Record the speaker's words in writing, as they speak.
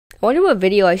I wonder what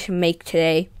video I should make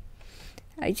today.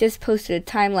 I just posted a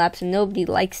time lapse and nobody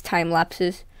likes time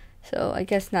lapses, so I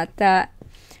guess not that.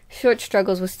 Short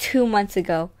Struggles was 2 months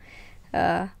ago.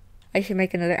 I should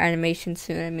make another animation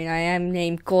soon. I mean, I am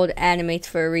named Gold Animates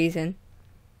for a reason.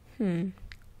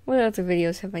 What other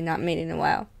videos have I not made in a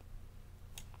while?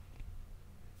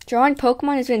 Drawing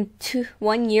Pokemon has been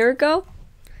 1 year ago?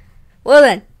 Well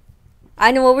then,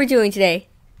 I know what we're doing today.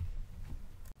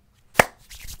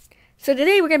 So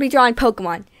today we're going to be drawing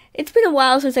Pokemon. It's been a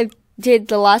while since I did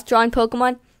the last drawing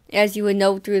Pokemon, as you would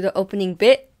know through the opening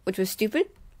bit, which was stupid.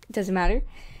 It doesn't matter.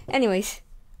 Anyways,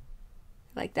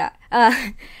 like that.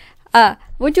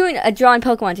 We're doing a drawing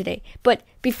Pokemon today. But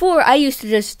before, I used to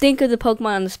just think of the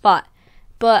Pokemon on the spot.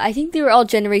 But I think they were all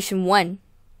Generation 1.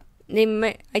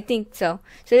 I think so.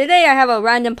 So today I have a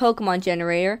random Pokemon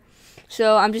generator.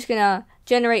 So I'm just going to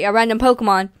generate a random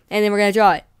Pokemon, and then we're going to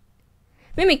draw it.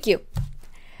 Mimikyu.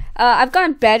 I've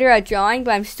gotten better at drawing,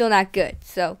 but I'm still not good.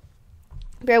 So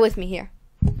bear with me here.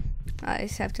 I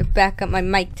just have to back up my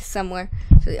mic to somewhere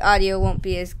so the audio won't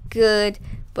be as good,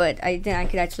 but then I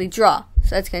could actually draw.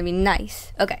 So that's going to be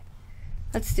nice. Okay,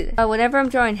 let's do this. Whenever I'm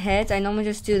drawing heads, I normally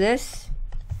just do this.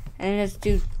 And then just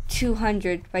do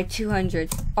 200 by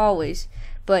 200, always.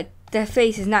 But the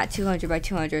face is not 200 by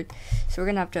 200. So we're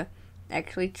going to have to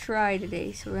actually try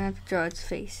today. So we're going to have to draw its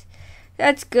face.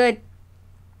 That's good.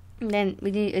 And then we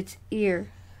need its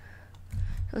ear.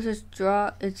 So let's just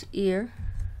draw its ear.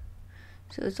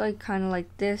 So it's like kind of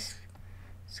like this.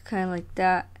 It's kind of like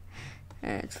that.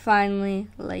 And it's finally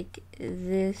like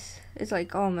this. It's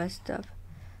like all messed up.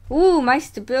 Ooh, my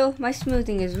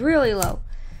smoothing is really low.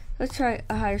 Let's try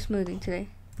a higher smoothing today.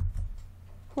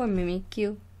 Poor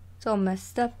Mimikyu. It's all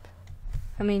messed up.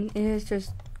 I mean, it is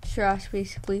just trash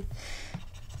basically.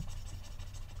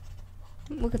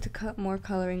 We'll get to more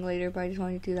coloring later, but I just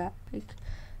wanted to do that. Like,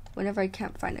 whenever I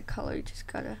can't find a color, you just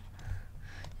gotta...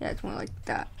 Yeah, it's more like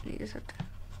that. You just have to...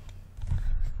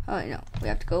 Oh, I know. We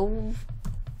have to go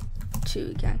 2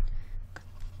 again.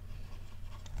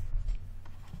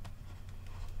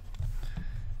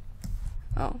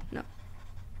 Oh, no.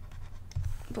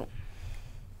 Boom.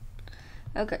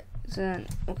 Okay, so then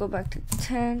we'll go back to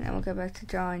 10, and we'll go back to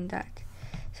drawing that.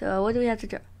 So, what do we have to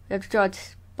draw? We have to draw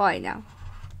its body now.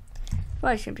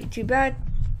 Well, it shouldn't be too bad.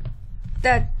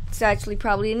 That's actually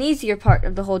probably an easier part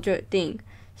of the whole thing.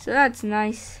 So that's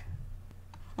nice.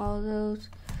 All those.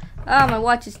 Oh, my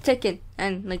watch is ticking.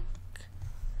 And, like,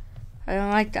 I don't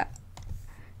like that.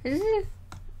 Is it,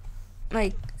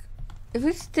 like,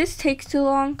 if this takes too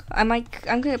long, I'm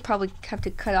going to probably have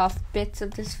to cut off bits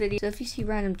of this video. So if you see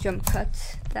random jump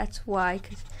cuts, that's why.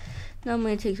 Because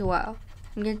normally it takes a while.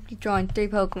 I'm going to be drawing 3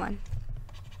 Pokemon.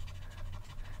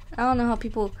 I don't know how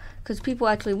because people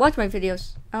actually watch my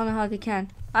videos. I don't know how they can.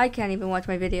 I can't even watch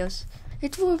my videos.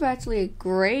 It's more of actually a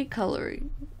gray coloring.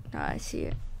 I see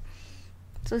it.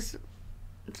 So it's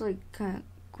like kind of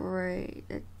gray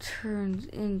that turns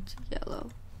into yellow.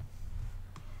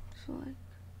 So like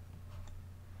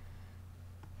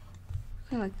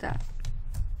kind of like that.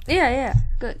 Yeah,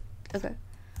 good. Okay.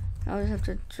 Now I just have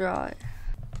to draw it.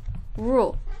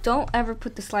 Rule: don't ever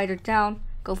put the slider down.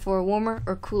 Go for a warmer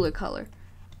or cooler color.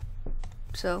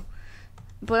 So,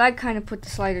 but I kind of put the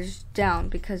sliders down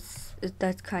because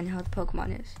that's kind of how the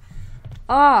Pokemon is.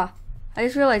 I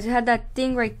just realized it had that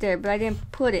thing right there, but I didn't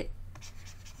put it.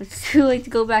 It's too late to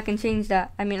go back and change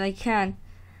that. I mean, I can,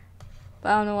 but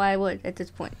I don't know why I would at this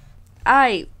point.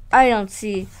 I don't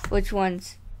see which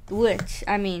one's which.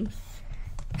 I mean,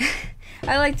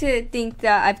 I like to think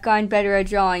that I've gotten better at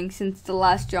drawing since the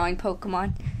last drawing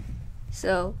Pokemon.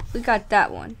 So, we got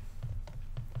that one.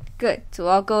 Good, so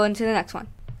I'll go into the next one.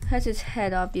 That's its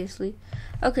head, obviously.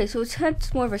 Okay, so its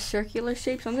head's more of a circular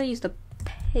shape, so I'm going to use the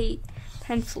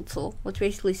pencil tool, which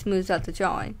basically smooths out the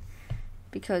drawing.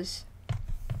 Because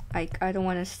I don't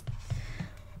want to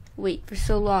wait for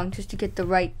so long just to get the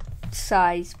right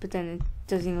size, but then it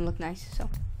doesn't even look nice. So,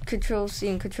 Control C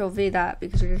and Control V that,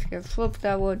 because we're just going to flip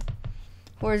that wood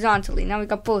horizontally. Now we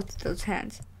got both of those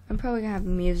hands. I'm probably going to have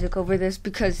music over this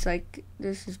because, like,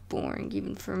 this is boring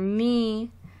even for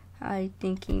me. I'm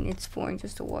thinking it's boring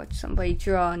just to watch somebody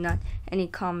draw and not any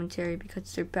commentary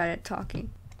because they're bad at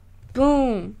talking.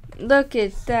 Boom! Look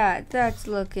at that. That's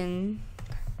looking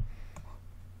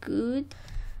good.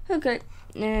 Okay,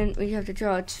 and we have to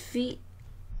draw its feet,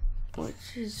 which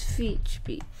his feet should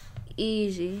be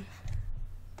easy.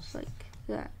 Just like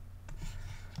that.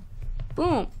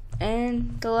 Boom!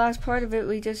 And the last part of it,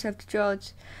 we just have to draw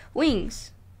its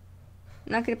wings.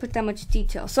 I'm not going to put that much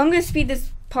detail. So I'm going to speed this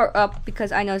part up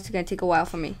because I know it's going to take a while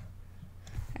for me.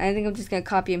 And I think I'm just going to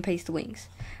copy and paste the wings.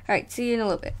 Alright, see you in a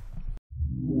little bit.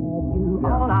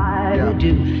 wanna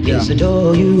do is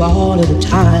adore you all of the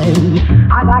time.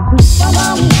 I'd like to.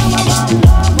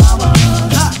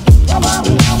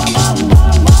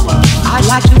 I'd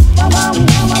like to.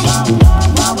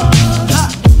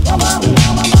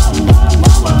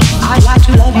 I'd like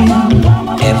to love you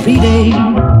every day.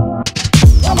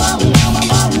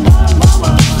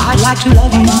 I'd like to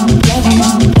love you, love you.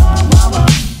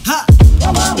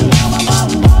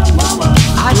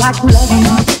 I'd like to love you,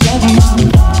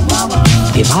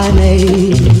 if I may.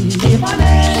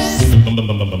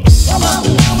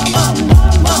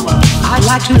 I'd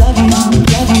like to love you,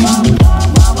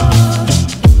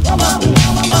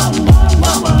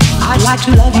 I'd like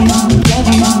to love you,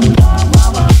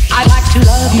 I'd like to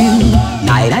love you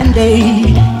night and day,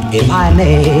 if I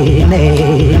may.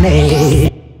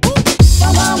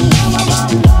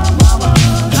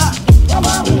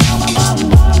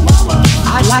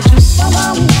 I'd like to.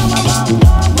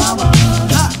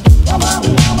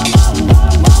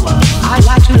 I'd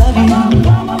like to love you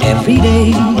every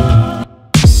day.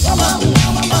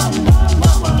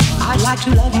 I'd like to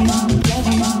love you,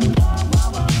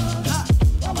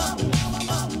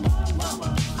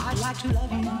 I'd like to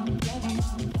love you,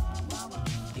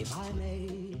 if I may.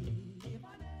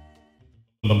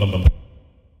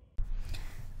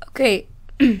 Okay.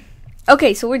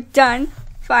 Okay, so we're done.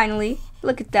 Finally.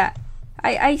 Look at that.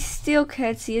 I still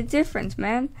can't see a difference,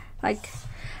 man. Like,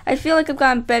 I feel like I've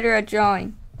gotten better at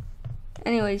drawing.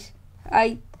 Anyways,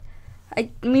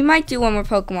 we might do one more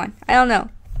Pokemon. I don't know.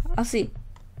 I'll see.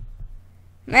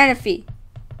 Manaphy.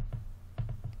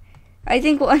 I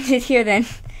think we'll end it here then,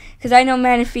 because I know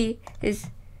Manaphy is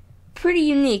pretty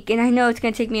unique, and I know it's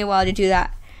going to take me a while to do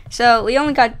that. So, we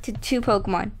only got to 2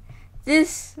 Pokemon.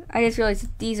 This, I just realized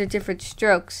that these are different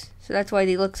strokes, so that's why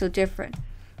they look so different.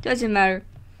 Doesn't matter.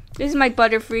 This is my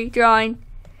Butterfree drawing.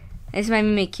 This is my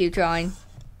Mimikyu drawing.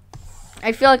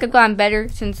 I feel like I've gotten better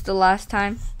since the last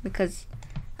time, because,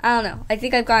 I don't know. I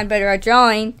think I've gotten better at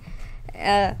drawing.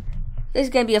 This is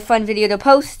going to be a fun video to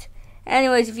post.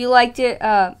 Anyways, if you liked it,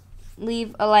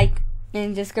 leave a like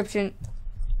in the description.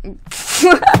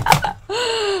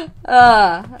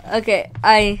 Okay,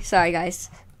 sorry guys.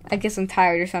 I guess I'm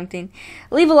tired or something.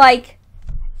 Leave a like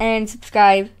and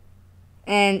subscribe.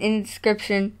 And in the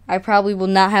description, I probably will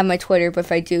not have my Twitter, but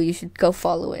if I do, you should go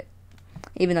follow it.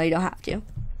 Even though you don't have to.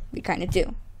 You kind of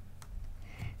do.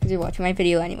 Because you're watching my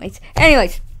video anyways.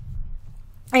 Anyways,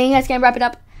 I think that's going to wrap it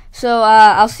up. So,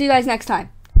 I'll see you guys next time.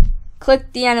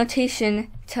 Click the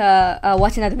annotation to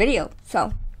watch another video.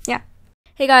 So, yeah.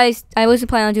 Hey guys, I wasn't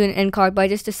planning on doing an end card, but I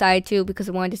just decided to because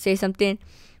I wanted to say something.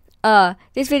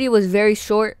 This video was very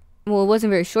short. Well, it wasn't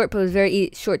very short, but it was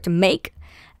very short to make.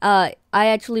 I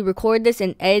actually recorded this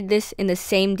and edited this in the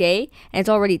same day, and it's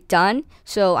already done.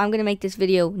 So I'm gonna make this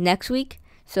video next week.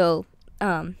 So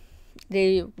by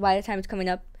the time it's coming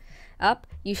up,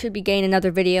 you should be getting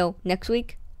another video next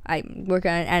week. I'm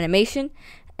working on an animation,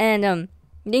 and I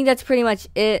think that's pretty much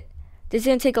it. This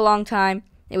didn't take a long time.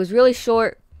 It was really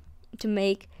short to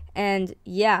make, and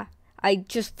yeah, I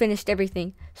just finished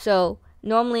everything. So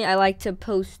normally I like to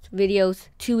post videos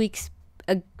 2 weeks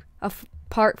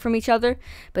apart from each other,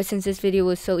 but since this video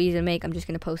was so easy to make, I'm just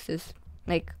gonna post this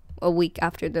like a week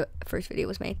after the first video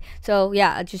was made. So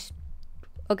yeah,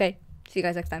 okay, see you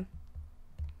guys next time.